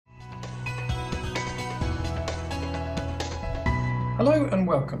Hello and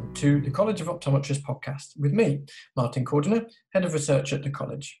welcome to the College of Optometrists podcast with me, Martin Cordiner, Head of Research at the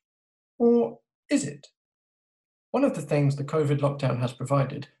College. Or is it? One of the things the COVID lockdown has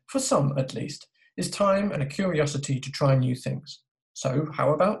provided, for some at least, is time and a curiosity to try new things. So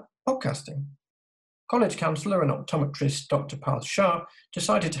how about podcasting? College counsellor and optometrist Dr. Parth Shah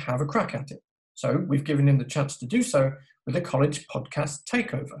decided to have a crack at it. So we've given him the chance to do so with a college podcast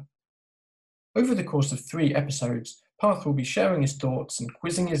takeover. Over the course of 3 episodes, Parth will be sharing his thoughts and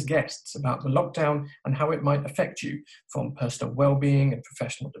quizzing his guests about the lockdown and how it might affect you, from personal well-being and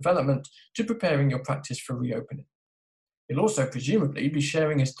professional development to preparing your practice for reopening. He'll also presumably be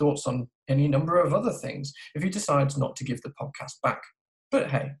sharing his thoughts on any number of other things if he decides not to give the podcast back.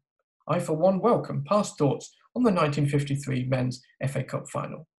 But hey, I for one welcome Parth's thoughts on the 1953 men's FA Cup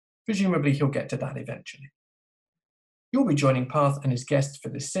final. Presumably he'll get to that eventually. You'll be joining Parth and his guests for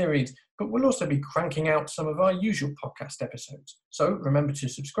this series, but we'll also be cranking out some of our usual podcast episodes. So remember to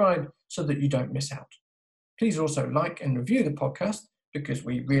subscribe so that you don't miss out. Please also like and review the podcast because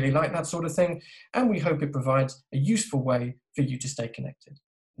we really like that sort of thing, and we hope it provides a useful way for you to stay connected.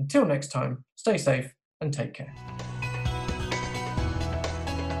 Until next time, stay safe and take care.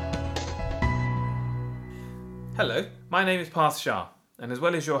 Hello, my name is Parth Shah, and as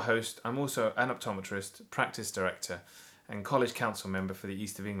well as your host, I'm also an optometrist, practice director, and college council member for the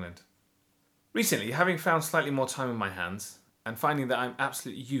East of England. Recently, having found slightly more time in my hands, and finding that I'm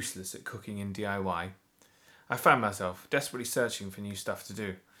absolutely useless at cooking in DIY, I found myself desperately searching for new stuff to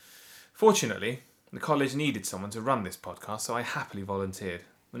do. Fortunately, the college needed someone to run this podcast, so I happily volunteered,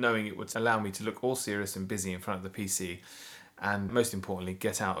 knowing it would allow me to look all serious and busy in front of the PC, and most importantly,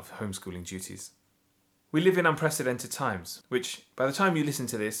 get out of homeschooling duties. We live in unprecedented times, which, by the time you listen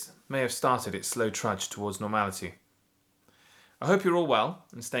to this, may have started its slow trudge towards normality. I hope you're all well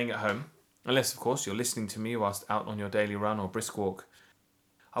and staying at home, unless, of course, you're listening to me whilst out on your daily run or brisk walk.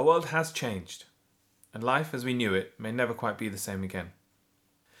 Our world has changed, and life as we knew it may never quite be the same again.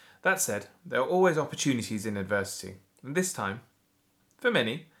 That said, there are always opportunities in adversity, and this time, for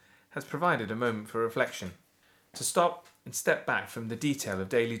many, has provided a moment for reflection, to stop and step back from the detail of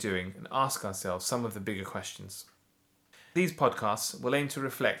daily doing and ask ourselves some of the bigger questions. These podcasts will aim to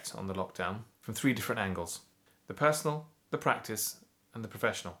reflect on the lockdown from 3 different angles: the personal, the practice, and the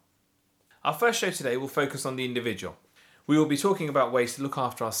professional. Our first show today will focus on the individual. We will be talking about ways to look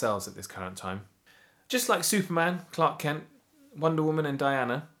after ourselves at this current time. Just like Superman, Clark Kent, Wonder Woman and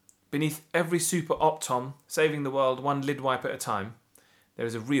Diana, beneath every super optom saving the world one lid wipe at a time, there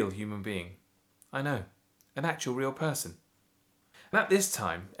is a real human being. I know. An actual real person. And at this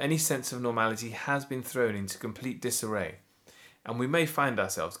time, any sense of normality has been thrown into complete disarray, and we may find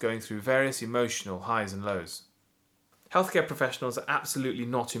ourselves going through various emotional highs and lows. Healthcare professionals are absolutely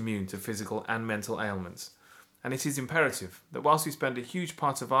not immune to physical and mental ailments, and it is imperative that whilst we spend a huge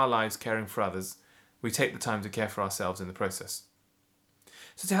part of our lives caring for others, we take the time to care for ourselves in the process.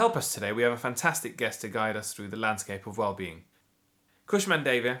 So to help us today, we have a fantastic guest to guide us through the landscape of well-being. Kush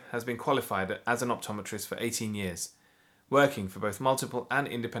Mandavia has been qualified as an optometrist for 18 years, working for both multiple and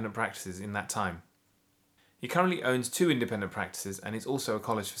independent practices in that time. He currently owns 2 independent practices and is also a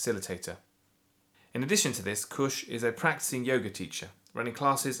college facilitator. In addition to this, Kush is a practicing yoga teacher, running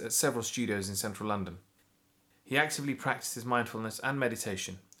classes at several studios in central London. He actively practices mindfulness and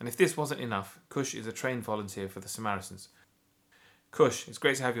meditation, and if this wasn't enough, Kush is a trained volunteer for the Samaritans. Kush, it's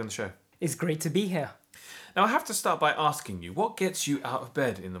great to have you on the show. It's great to be here. Now, I have to start by asking you, what gets you out of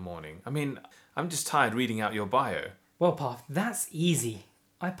bed in the morning? I mean, I'm just tired reading out your bio. Well, Parth, that's easy.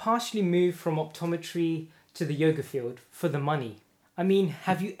 I partially moved from optometry to the yoga field for the money. I mean,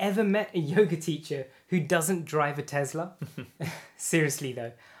 have you ever met a yoga teacher who doesn't drive a Tesla? Seriously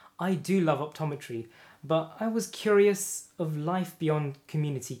though, I do love optometry, but I was curious of life beyond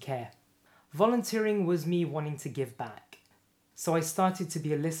community care. Volunteering was me wanting to give back. So I started to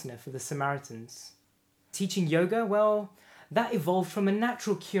be a listener for the Samaritans. Teaching yoga, well, that evolved from a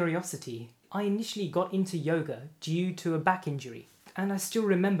natural curiosity. I initially got into yoga due to a back injury. And I still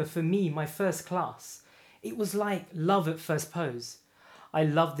remember, for me, my first class. It was like love at first pose. I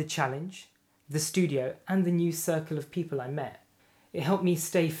loved the challenge, the studio, and the new circle of people I met. It helped me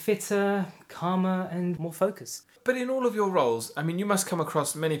stay fitter, calmer, and more focused. But in all of your roles, I mean, you must come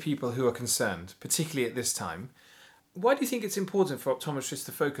across many people who are concerned, particularly at this time. Why do you think it's important for optometrists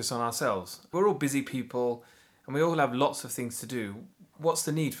to focus on ourselves? We're all busy people and we all have lots of things to do. What's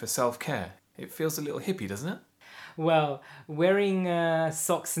the need for self-care? It feels a little hippie, doesn't it? Well, wearing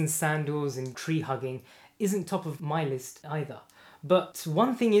socks and sandals and tree hugging isn't top of my list either. But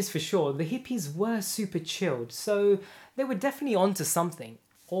one thing is for sure, the hippies were super chilled, so they were definitely onto something.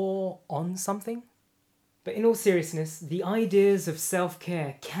 Or on something. But in all seriousness, the ideas of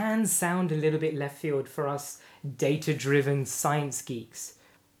self-care can sound a little bit left field for us data-driven science geeks.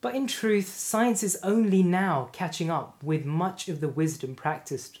 But in truth, science is only now catching up with much of the wisdom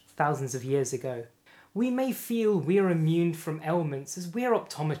practiced thousands of years ago. We may feel we're immune from ailments as we're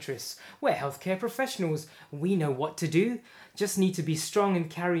optometrists, we're healthcare professionals, we know what to do, just need to be strong and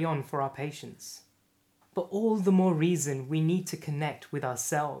carry on for our patients. But all the more reason we need to connect with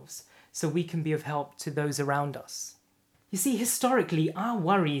ourselves so we can be of help to those around us. You see, historically, our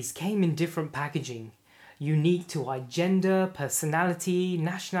worries came in different packaging, unique to our gender, personality,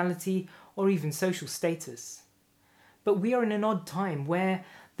 nationality, or even social status. But we are in an odd time where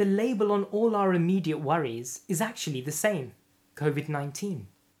the label on all our immediate worries is actually the same, COVID-19.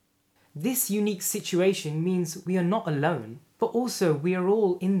 This unique situation means we are not alone, but also we are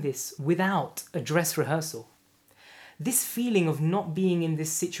all in this without a dress rehearsal. This feeling of not being in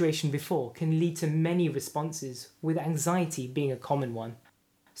this situation before can lead to many responses, with anxiety being a common one.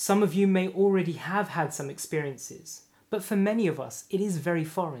 Some of you may already have had some experiences, but for many of us it is very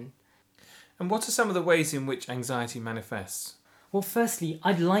foreign. And what are some of the ways in which anxiety manifests? Well, firstly,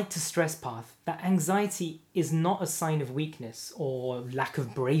 I'd like to stress, Parth, that anxiety is not a sign of weakness or lack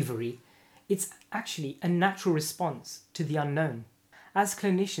of bravery. It's actually a natural response to the unknown. As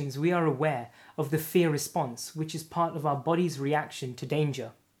clinicians, we are aware of the fear response, which is part of our body's reaction to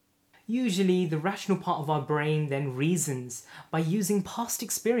danger. Usually, the rational part of our brain then reasons by using past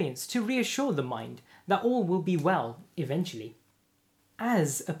experience to reassure the mind that all will be well eventually.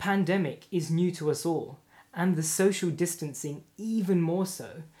 As a pandemic is new to us all, and the social distancing even more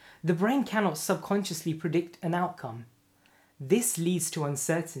so, the brain cannot subconsciously predict an outcome. This leads to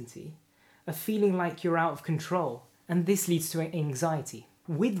uncertainty, a feeling like you're out of control, and this leads to anxiety.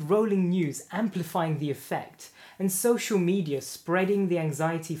 With rolling news amplifying the effect, and social media spreading the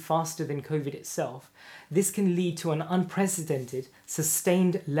anxiety faster than COVID itself, this can lead to an unprecedented,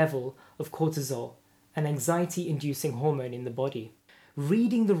 sustained level of cortisol, an anxiety-inducing hormone in the body.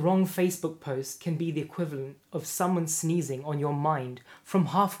 Reading the wrong Facebook post can be the equivalent of someone sneezing on your mind from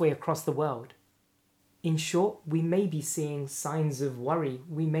halfway across the world. In short, we may be seeing signs of worry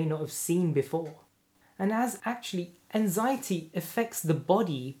we may not have seen before. And as actually anxiety affects the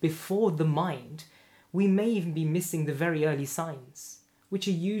body before the mind, we may even be missing the very early signs, which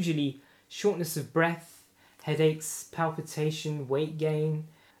are usually shortness of breath, headaches, palpitation, weight gain,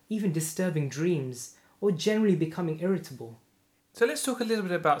 even disturbing dreams, or generally becoming irritable. So let's talk a little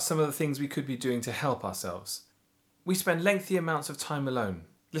bit about some of the things we could be doing to help ourselves. We spend lengthy amounts of time alone,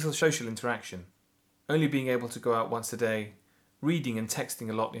 little social interaction, only being able to go out once a day, reading and texting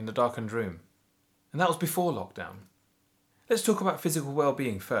a lot in a darkened room. And that was before lockdown. Let's talk about physical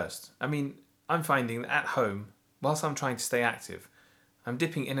well-being first. I'm finding that at home, whilst I'm trying to stay active, I'm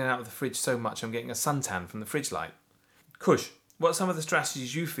dipping in and out of the fridge so much I'm getting a suntan from the fridge light. Kush, what are some of the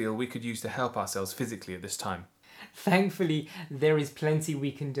strategies you feel we could use to help ourselves physically at this time? Thankfully, there is plenty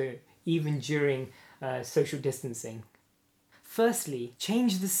we can do, even during social distancing. Firstly,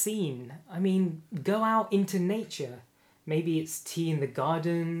 change the scene. Go out into nature. Maybe it's tea in the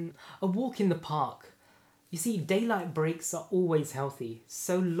garden, a walk in the park. You see, daylight breaks are always healthy,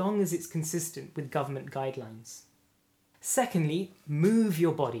 so long as it's consistent with government guidelines. Secondly, move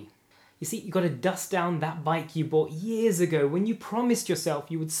your body. You see, you've got to dust down that bike you bought years ago when you promised yourself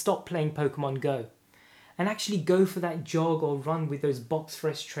you would stop playing Pokemon Go. And actually go for that jog or run with those box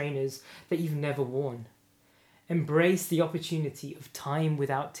fresh trainers that you've never worn. Embrace the opportunity of time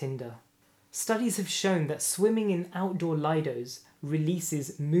without Tinder. Studies have shown that swimming in outdoor lidos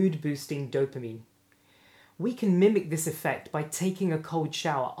releases mood-boosting dopamine. We can mimic this effect by taking a cold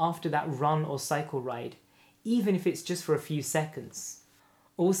shower after that run or cycle ride, even if it's just for a few seconds.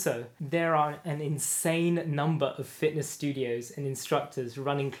 Also, there are an insane number of fitness studios and instructors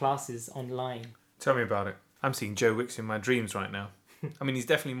running classes online. Tell me about it. I'm seeing Joe Wicks in my dreams right now. He's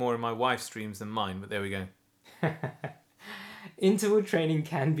definitely more in my wife's dreams than mine, but there we go. Interval training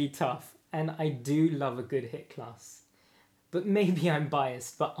can be tough, and I do love a good HIIT class. But maybe I'm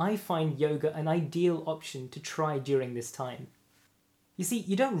biased, but I find yoga an ideal option to try during this time. You see,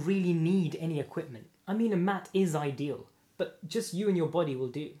 you don't really need any equipment. A mat is ideal, but just you and your body will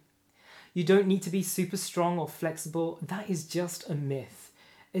do. You don't need to be super strong or flexible. That is just a myth,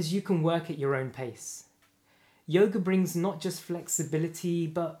 as you can work at your own pace. Yoga brings not just flexibility,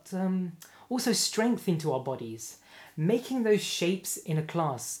 but also strength into our bodies. Making those shapes in a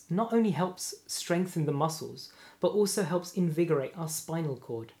class not only helps strengthen the muscles, but also helps invigorate our spinal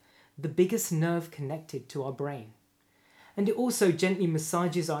cord, the biggest nerve connected to our brain. And it also gently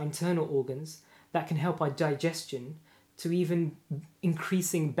massages our internal organs that can help our digestion to even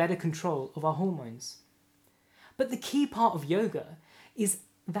increasing better control of our hormones. But the key part of yoga is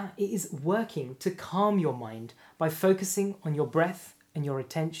that it is working to calm your mind by focusing on your breath and your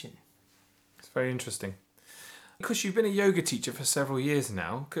attention. It's very interesting. Because you've been a yoga teacher for several years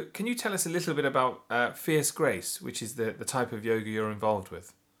now, can you tell us a little bit about Fierce Grace, which is the type of yoga you're involved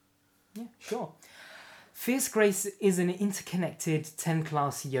with? Yeah, sure. Fierce Grace is an interconnected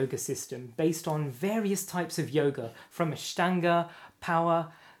 10-class yoga system based on various types of yoga, from Ashtanga,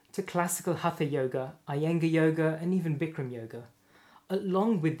 power, to classical Hatha yoga, Iyengar yoga, and even Bikram yoga.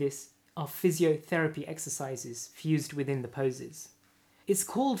 Along with this are physiotherapy exercises fused within the poses. It's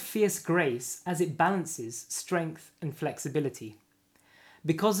called Fierce Grace as it balances strength and flexibility.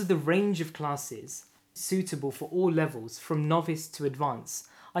 Because of the range of classes suitable for all levels, from novice to advanced,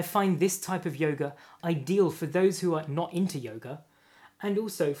 I find this type of yoga ideal for those who are not into yoga, and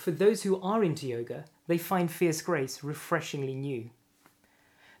also for those who are into yoga, they find Fierce Grace refreshingly new.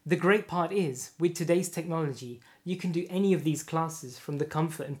 The great part is, with today's technology, you can do any of these classes from the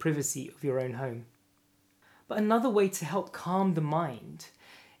comfort and privacy of your own home. But another way to help calm the mind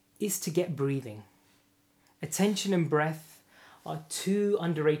is to get breathing. Attention and breath are two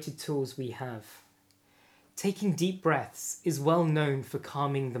underrated tools we have. Taking deep breaths is well known for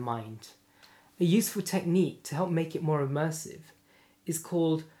calming the mind. A useful technique to help make it more immersive is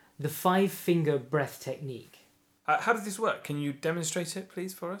called the 5-finger breath technique. How does this work? Can you demonstrate it,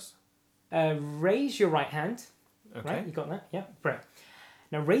 please, for us? Raise your right hand. Okay. Right, you got that? Yeah, right.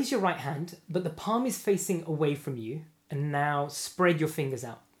 Now raise your right hand, but the palm is facing away from you, and now spread your fingers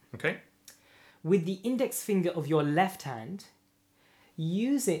out. Okay. With the index finger of your left hand,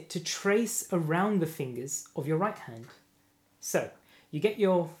 use it to trace around the fingers of your right hand. So, you get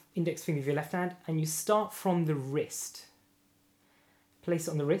your index finger of your left hand, and you start from the wrist. Place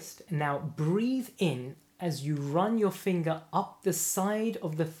it on the wrist, and now breathe in as you run your finger up the side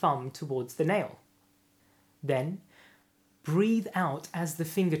of the thumb towards the nail. Then, breathe out as the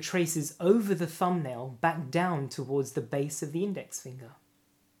finger traces over the thumbnail back down towards the base of the index finger.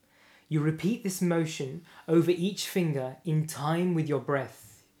 You repeat this motion over each finger in time with your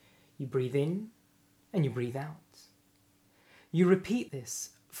breath. You breathe in and you breathe out. You repeat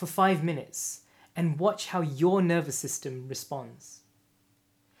this for 5 minutes and watch how your nervous system responds.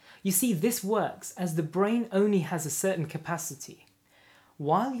 You see, this works as the brain only has a certain capacity.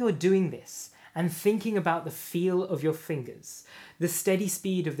 While you're doing this and thinking about the feel of your fingers, the steady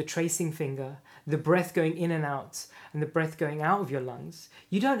speed of the tracing finger, the breath going in and out, and the breath going out of your lungs,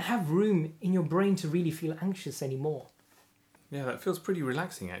 you don't have room in your brain to really feel anxious anymore. Yeah, that feels pretty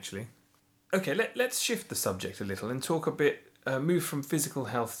relaxing, actually. Okay, let's shift the subject a little and talk a bit, move from physical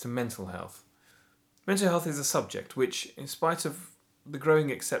health to mental health. Mental health is a subject which, in spite of the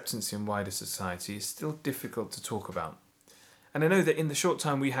growing acceptance in wider society, is still difficult to talk about. And I know that in the short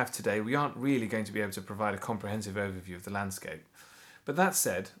time we have today, we aren't really going to be able to provide a comprehensive overview of the landscape. But that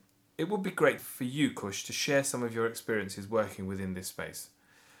said, it would be great for you, Kush, to share some of your experiences working within this space.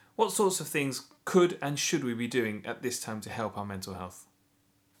 What sorts of things could and should we be doing at this time to help our mental health?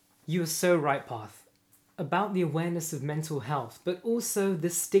 You are so right, Parth, about the awareness of mental health, but also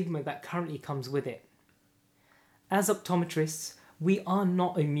the stigma that currently comes with it. As optometrists, we are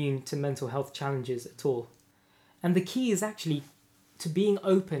not immune to mental health challenges at all. And the key is actually to being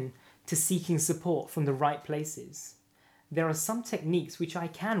open to seeking support from the right places. There are some techniques which I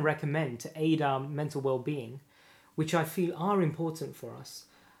can recommend to aid our mental well-being, which I feel are important for us,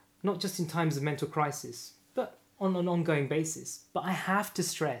 not just in times of mental crisis, but on an ongoing basis. But I have to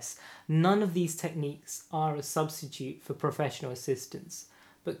stress, none of these techniques are a substitute for professional assistance,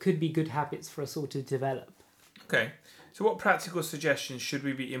 but could be good habits for us all to develop. Okay, so what practical suggestions should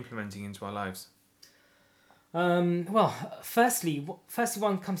we be implementing into our lives? Firstly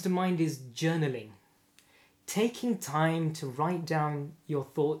one comes to mind is journaling. Taking time to write down your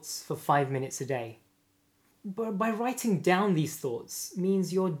thoughts for 5 minutes a day. But by writing down these thoughts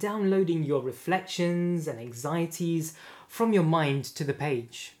means you're downloading your reflections and anxieties from your mind to the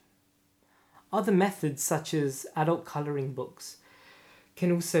page. Other methods such as adult colouring books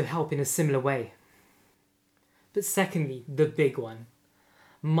can also help in a similar way. But secondly, the big one,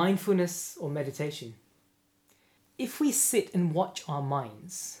 mindfulness or meditation. If we sit and watch our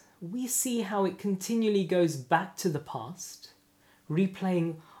minds, we see how it continually goes back to the past,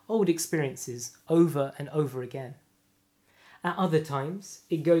 replaying old experiences over and over again. At other times,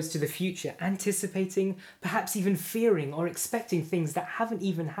 it goes to the future, anticipating, perhaps even fearing or expecting things that haven't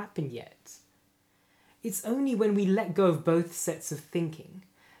even happened yet. It's only when we let go of both sets of thinking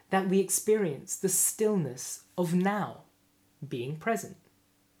that we experience the stillness of now, being present.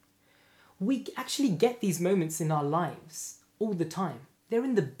 We actually get these moments in our lives all the time. They're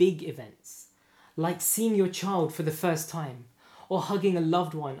in the big events, like seeing your child for the first time, or hugging a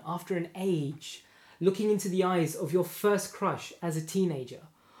loved one after an age, looking into the eyes of your first crush as a teenager,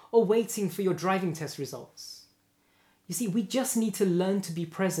 or waiting for your driving test results. You see, we just need to learn to be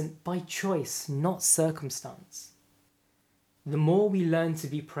present by choice, not circumstance. The more we learn to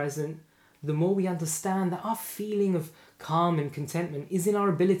be present, the more we understand that our feeling of calm and contentment is in our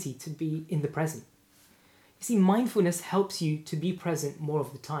ability to be in the present. You see, mindfulness helps you to be present more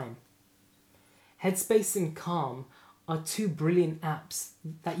of the time. Headspace and Calm are two brilliant apps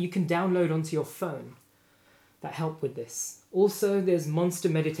that you can download onto your phone that help with this. Also, there's Monster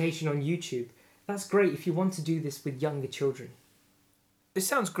Meditation on YouTube. That's great if you want to do this with younger children. This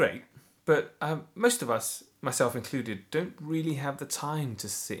sounds great, but most of us, myself included, don't really have the time to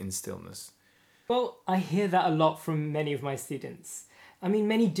sit in stillness. Well, I hear that a lot from many of my students. I mean,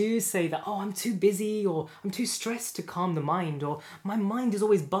 many do say that, oh, I'm too busy, or I'm too stressed to calm the mind, or my mind is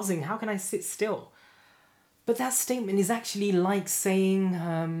always buzzing, how can I sit still? But that statement is actually like saying,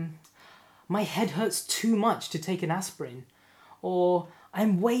 my head hurts too much to take an aspirin, or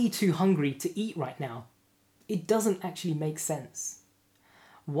I'm way too hungry to eat right now. It doesn't actually make sense.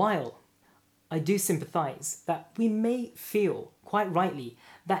 While I do sympathize that we may feel, quite rightly,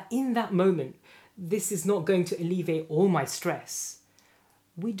 that in that moment, this is not going to alleviate all my stress,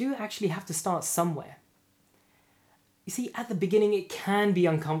 we do actually have to start somewhere. You see, at the beginning it can be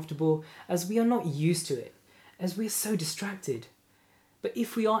uncomfortable as we are not used to it, as we're so distracted. But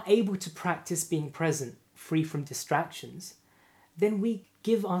if we are able to practice being present, free from distractions, then we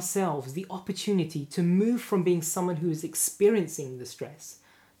give ourselves the opportunity to move from being someone who is experiencing the stress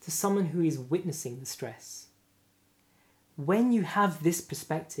to someone who is witnessing the stress. When you have this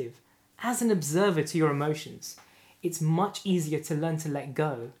perspective, as an observer to your emotions, it's much easier to learn to let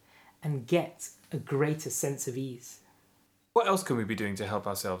go and get a greater sense of ease. What else can we be doing to help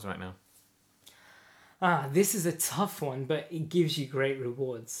ourselves right now? This is a tough one, but it gives you great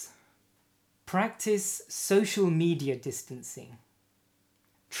rewards. Practice social media distancing.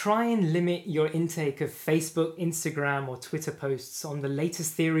 Try and limit your intake of Facebook, Instagram, or Twitter posts on the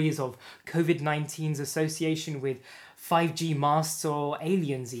latest theories of COVID-19's association with 5G masts or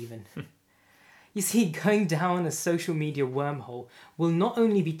aliens even. You see, going down a social media wormhole will not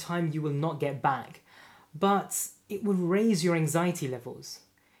only be time you will not get back, but it will raise your anxiety levels.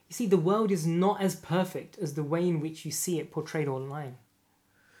 You see, the world is not as perfect as the way in which you see it portrayed online.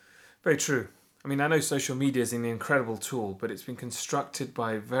 Very true. I mean, I know social media is an incredible tool, but it's been constructed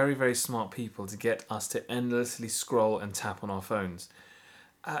by very, very smart people to get us to endlessly scroll and tap on our phones.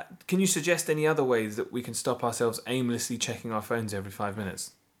 Can you suggest any other ways that we can stop ourselves aimlessly checking our phones every 5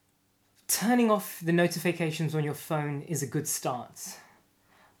 minutes? Turning off the notifications on your phone is a good start.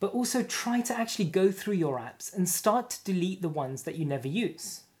 But also try to actually go through your apps and start to delete the ones that you never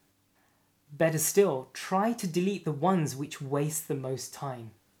use. Better still, try to delete the ones which waste the most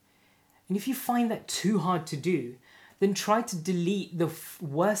time. And if you find that too hard to do, then try to delete the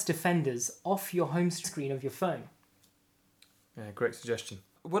worst offenders off your home screen of your phone. Yeah, great suggestion.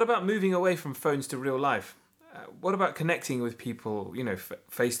 What about moving away from phones to real life? What about connecting with people,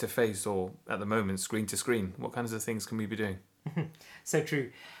 face to face, or at the moment, screen to screen? What kinds of things can we be doing? So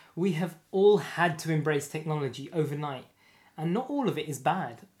true. We have all had to embrace technology overnight, and not all of it is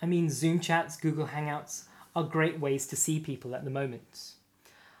bad. I mean, Zoom chats, Google Hangouts are great ways to see people at the moment.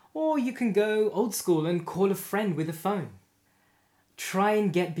 Or you can go old school and call a friend with a phone. Try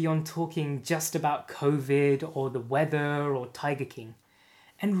and get beyond talking just about COVID or the weather or Tiger King,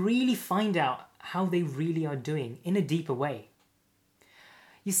 and really find out how they really are doing in a deeper way.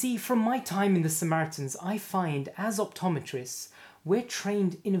 You see, from my time in the Samaritans, I find as optometrists, we're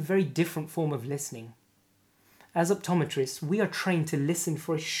trained in a very different form of listening. As optometrists, we are trained to listen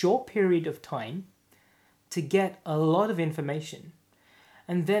for a short period of time to get a lot of information.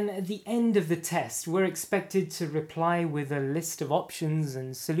 And then at the end of the test, we're expected to reply with a list of options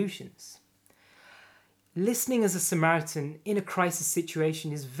and solutions. Listening as a Samaritan in a crisis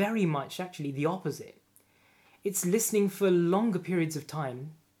situation is very much actually the opposite. It's listening for longer periods of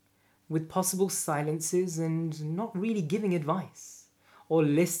time with possible silences and not really giving advice or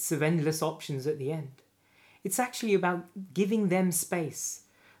lists of endless options at the end. It's actually about giving them space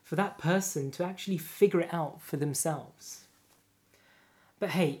for that person to actually figure it out for themselves. But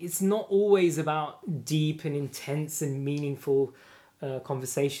hey, it's not always about deep and intense and meaningful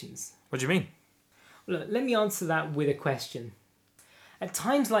conversations. What do you mean? Look, let me answer that with a question. At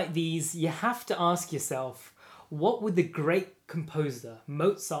times like these, you have to ask yourself, what would the great composer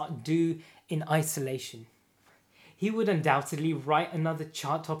Mozart do in isolation? He would undoubtedly write another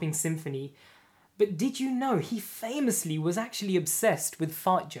chart-topping symphony, but did you know he famously was actually obsessed with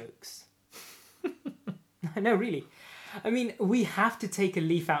fart jokes? No, really. I mean, we have to take a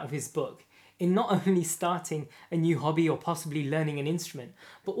leaf out of his book in not only starting a new hobby or possibly learning an instrument,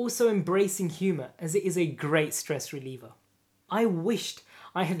 but also embracing humour as it is a great stress reliever. I wished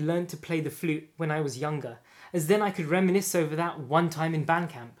I had learned to play the flute when I was younger, as then I could reminisce over that one time in band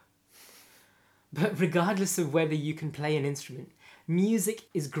camp. But regardless of whether you can play an instrument, music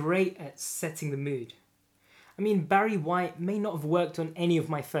is great at setting the mood. I mean, Barry White may not have worked on any of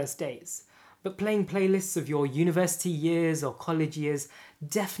my first days, but playing playlists of your university years or college years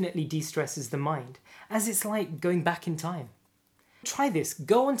definitely de-stresses the mind, as it's like going back in time. Try this,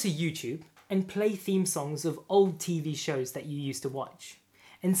 go onto YouTube and play theme songs of old TV shows that you used to watch,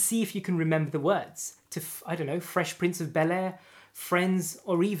 and see if you can remember the words to, Fresh Prince of Bel-Air, Friends,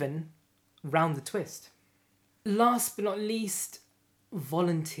 or even Round the Twist. Last but not least,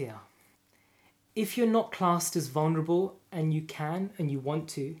 volunteer. If you're not classed as vulnerable and you can and you want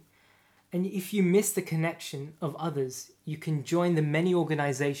to, and if you miss the connection of others, you can join the many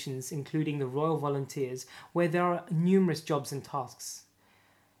organisations, including the Royal Volunteers, where there are numerous jobs and tasks.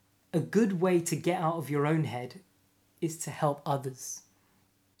 A good way to get out of your own head is to help others.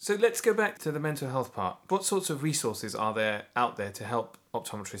 So let's go back to the mental health part. What sorts of resources are there out there to help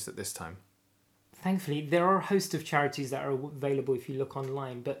optometrists at this time? Thankfully, there are a host of charities that are available if you look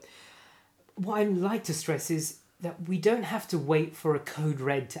online, but what I'd like to stress is that we don't have to wait for a code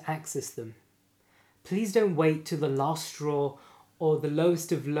red to access them. Please don't wait to the last straw or the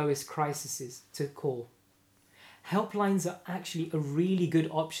lowest of lowest crises to call. Helplines are actually a really good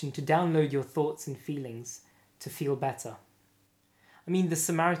option to download your thoughts and feelings to feel better. I mean, the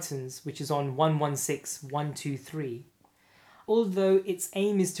Samaritans, which is on 116123, although its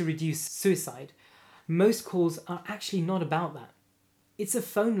aim is to reduce suicide, most calls are actually not about that. It's a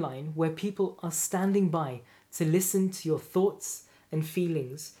phone line where people are standing by to listen to your thoughts and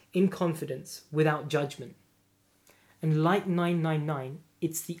feelings in confidence without judgment. And like 999,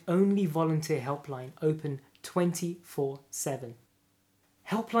 it's the only volunteer helpline open 24/7.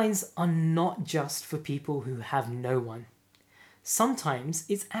 Helplines are not just for people who have no one. Sometimes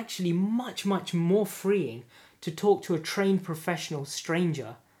it's actually much more freeing to talk to a trained professional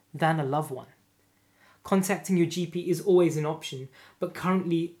stranger than a loved one. Contacting your GP is always an option, but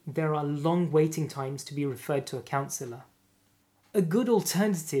currently there are long waiting times to be referred to a counsellor. A good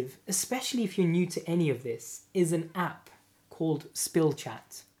alternative, especially if you're new to any of this, is an app called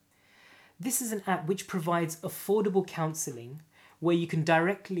SpillChat. This is an app which provides affordable counselling where you can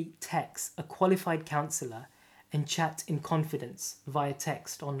directly text a qualified counsellor and chat in confidence via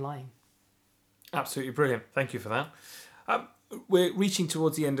text online. Absolutely brilliant. Thank you for that. We're reaching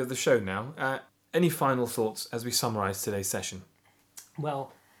towards the end of the show now. Any final thoughts as we summarise today's session?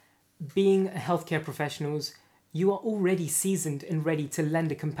 Well, being healthcare professionals, you are already seasoned and ready to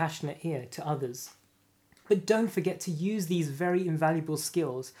lend a compassionate ear to others. But don't forget to use these very invaluable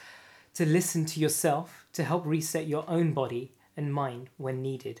skills to listen to yourself to help reset your own body and mind when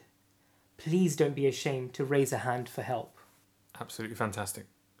needed. Please don't be ashamed to raise a hand for help. Absolutely fantastic.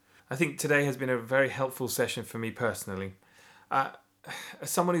 I think today has been a very helpful session for me personally. As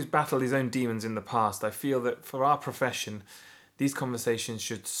someone who's battled his own demons in the past, I feel that for our profession, these conversations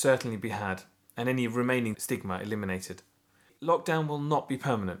should certainly be had and any remaining stigma eliminated. Lockdown will not be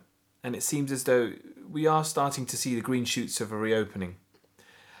permanent, and it seems as though we are starting to see the green shoots of a reopening.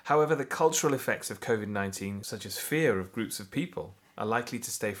 However, the cultural effects of COVID-19, such as fear of groups of people, are likely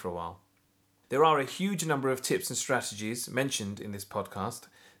to stay for a while. There are a huge number of tips and strategies mentioned in this podcast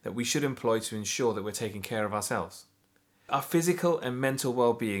that we should employ to ensure that we're taking care of ourselves. Our physical and mental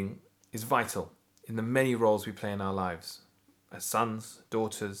well-being is vital in the many roles we play in our lives, as sons,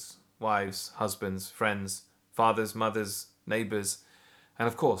 daughters, wives, husbands, friends, fathers, mothers, neighbours, and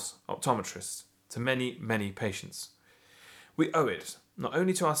of course, optometrists, to many patients. We owe it, not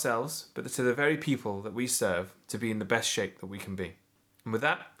only to ourselves, but to the very people that we serve to be in the best shape that we can be. And with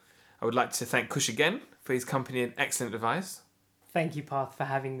that, I would like to thank Kush again for his company and excellent advice. Thank you, Parth, for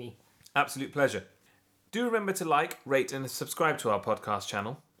having me. Absolute pleasure. Do remember to like, rate and subscribe to our podcast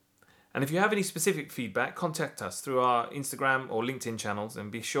channel. And if you have any specific feedback, contact us through our Instagram or LinkedIn channels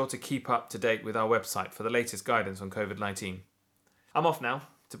and be sure to keep up to date with our website for the latest guidance on COVID-19. I'm off now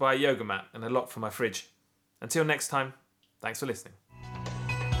to buy a yoga mat and a lock for my fridge. Until next time, thanks for listening.